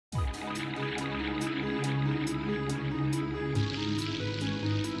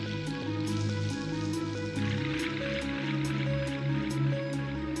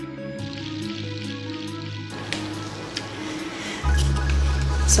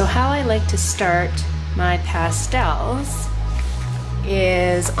So how I like to start my pastels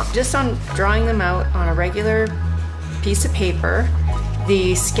is just on drawing them out on a regular piece of paper,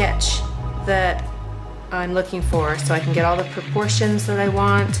 the sketch that I'm looking for, so I can get all the proportions that I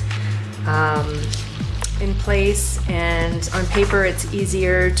want in place. And on paper it's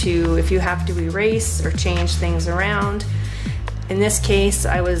easier to, if you have to erase or change things around. In this case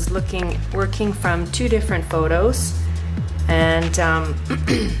I was working from two different photos, and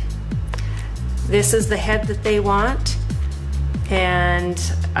this is the head that they want, and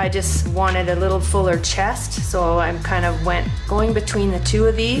I just wanted a little fuller chest, so I'm kind of going between the two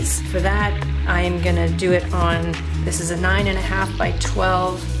of these. For that I'm gonna do it on, this is a 9.5 by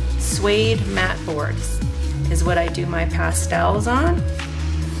 12 suede matte boards is what I do my pastels on.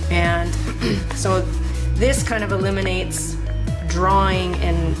 And so this kind of eliminates drawing,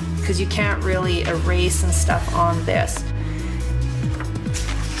 and because you can't really erase and stuff on this.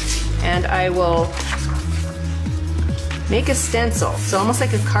 And I will make a stencil, so almost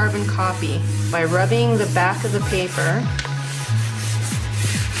like a carbon copy, by rubbing the back of the paper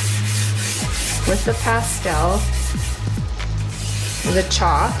with the pastel and the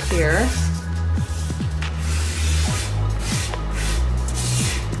chalk here.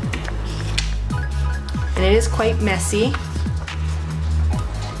 And it is quite messy,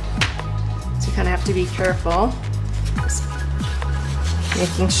 so you kind of have to be careful. Just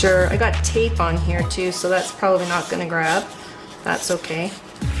making sure, I got tape on here too, so that's probably not going to grab. That's okay.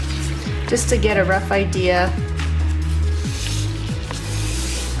 Just to get a rough idea,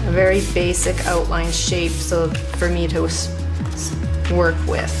 a very basic outline shape, so for me to work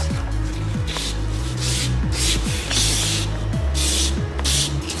with.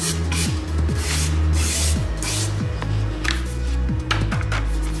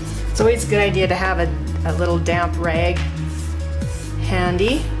 It's always a good idea to have a little damp rag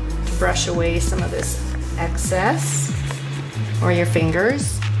handy to brush away some of this excess, or your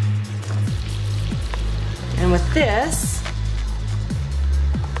fingers. And with this,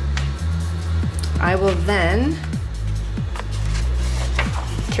 I will then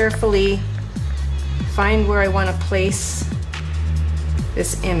carefully find where I want to place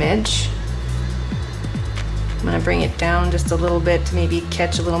this image. I'm going to bring it down just a little bit to maybe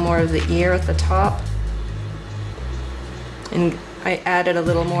catch a little more of the ear at the top. And I added a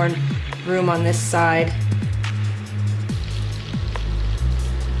little more room on this side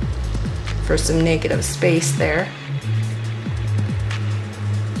for some negative space there.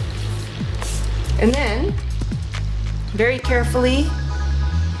 And then, very carefully,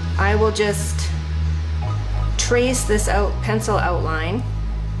 I will just trace this pencil outline,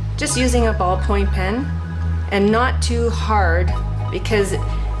 just using a ballpoint pen, and not too hard, because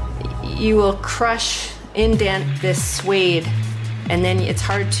you will indent this suede, and then it's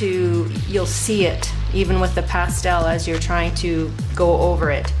hard to, you'll see it even with the pastel as you're trying to go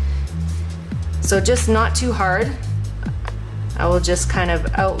over it. So just not too hard. I will just kind of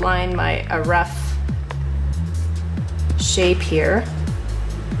outline a rough shape here.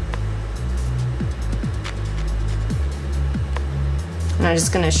 And I'm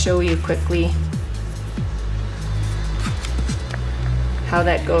just going to show you quickly how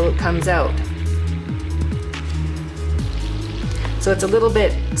that comes out. So it's a little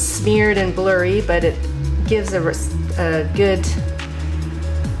bit smeared and blurry, but it gives a good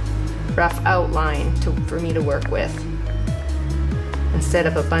rough outline for me to work with, instead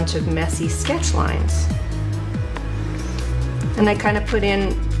of a bunch of messy sketch lines. And I kind of put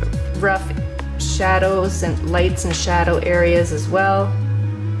in rough shadows and lights and shadow areas as well,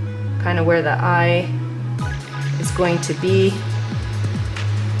 kind of where the eye is going to be.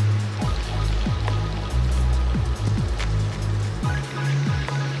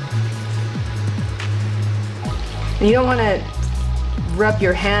 And you don't want to rub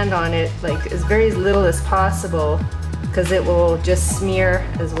your hand on it, like as very little as possible, because it will just smear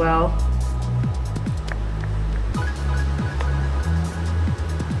as well.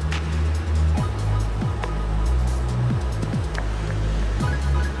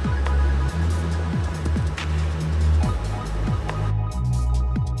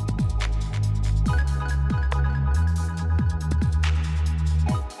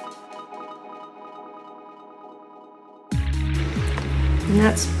 And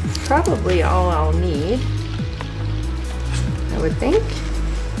that's probably all I'll need, I would think.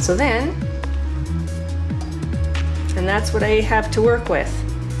 So then, and that's what I have to work with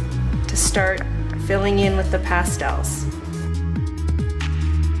to start filling in with the pastels.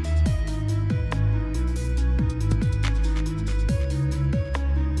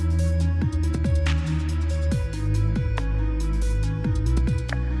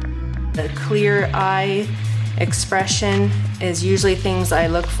 a clear eye expression is usually things I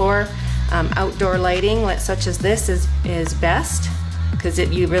look for. Outdoor lighting, such as this, is best because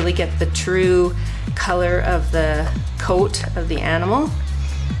you really get the true color of the coat of the animal.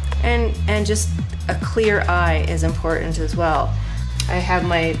 And just a clear eye is important as well. I have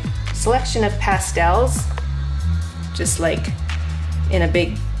my selection of pastels, just like in a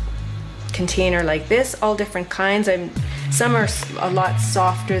big container like this, all different kinds. Some are a lot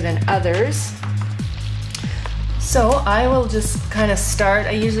softer than others. So I will just kind of start.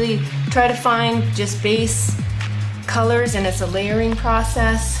 I usually try to find just base colors, and it's a layering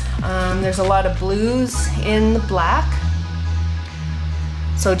process. There's a lot of blues in the black.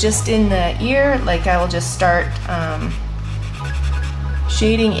 So just in the ear, like I will just start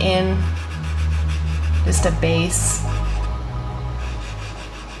shading in just a base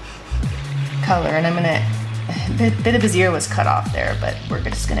color. And I'm gonna, a bit of his ear was cut off there, but we're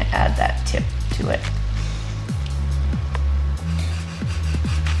just gonna add that tip to it.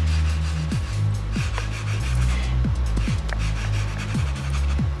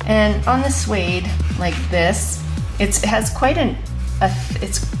 And on the suede like this, it has quite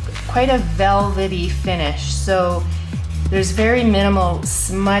it's quite a velvety finish. So there's very minimal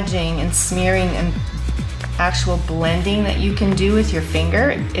smudging and smearing and actual blending that you can do with your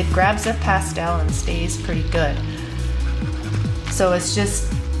finger. It grabs a pastel and stays pretty good. So it's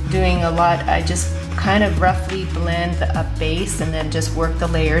just doing a lot. I just kind of roughly blend a base and then just work the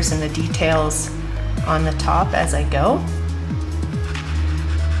layers and the details on the top as I go.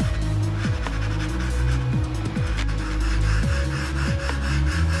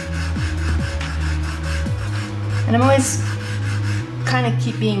 And I'm always kind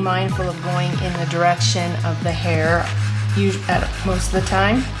of being mindful of going in the direction of the hair most of the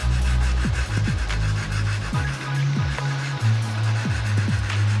time.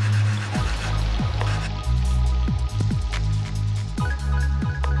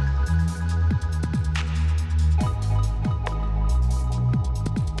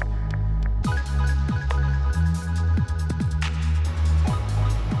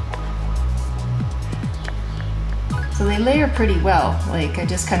 So they layer pretty well. Like I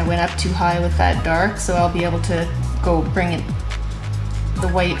just kind of went up too high with that dark, so I'll be able to go bring the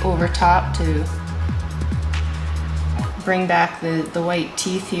white over top to bring back the white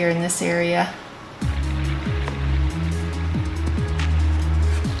teeth here in this area.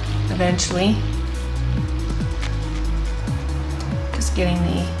 Eventually. Just getting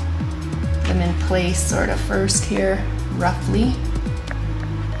them in place sort of first here, roughly,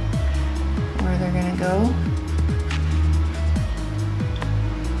 where they're gonna go.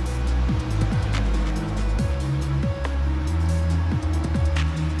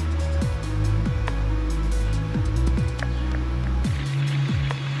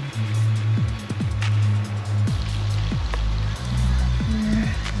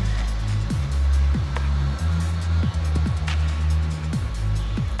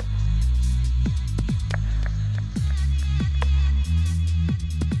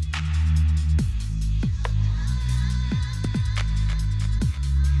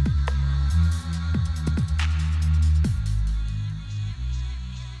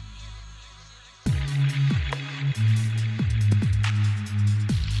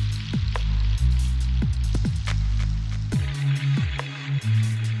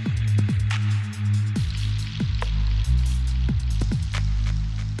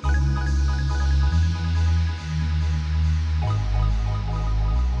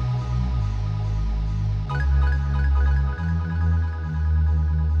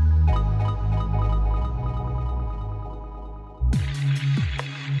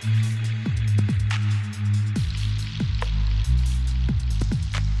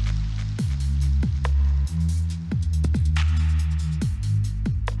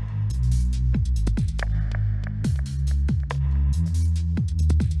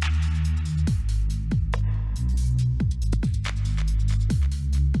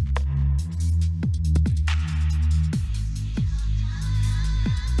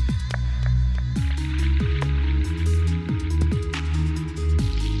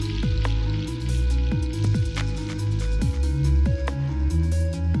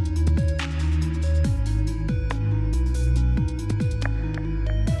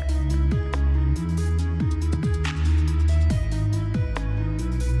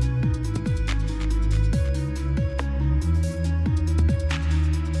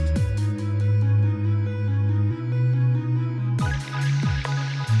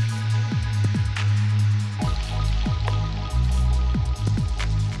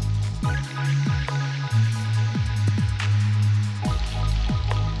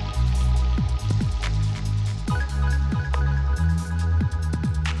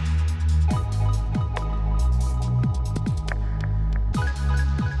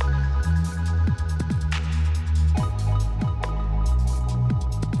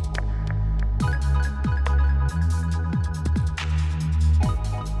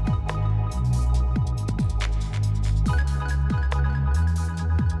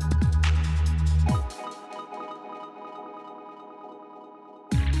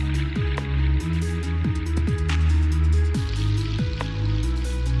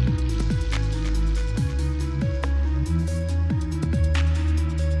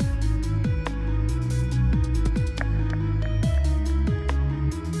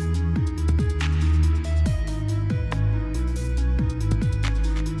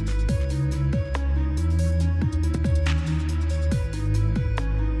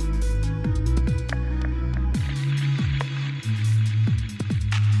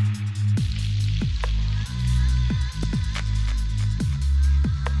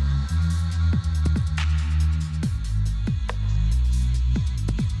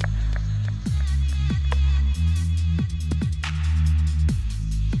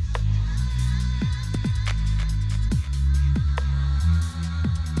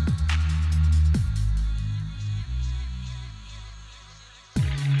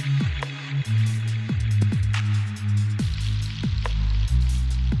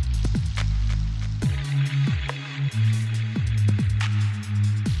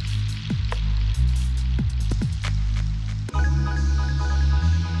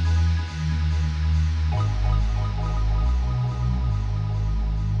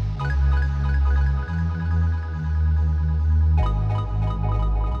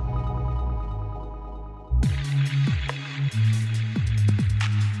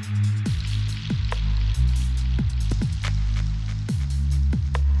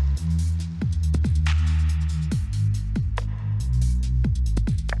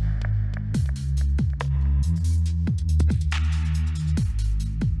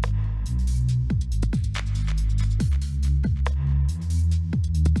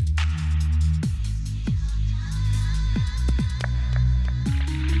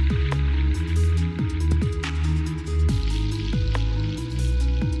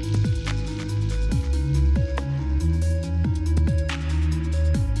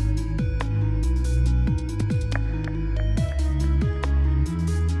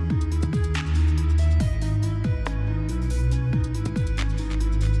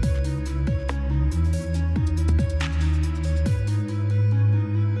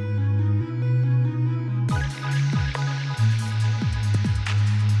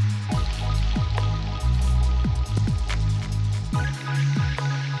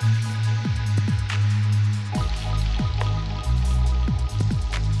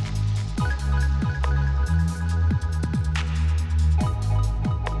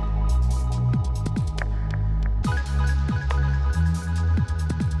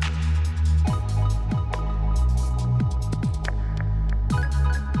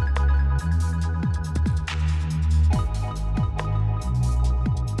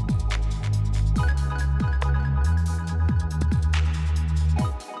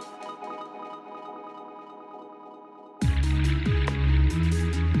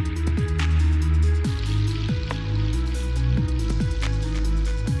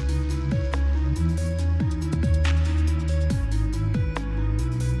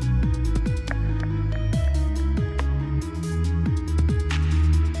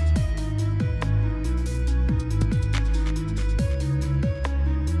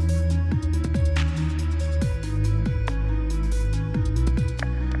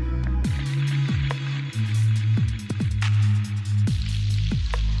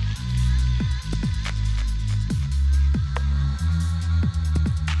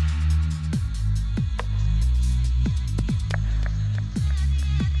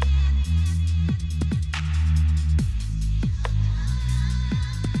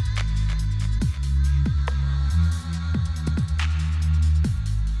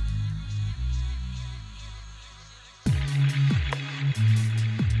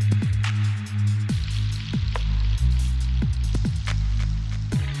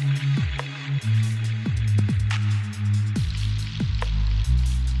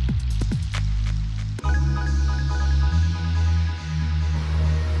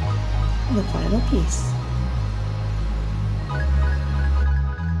 Nice.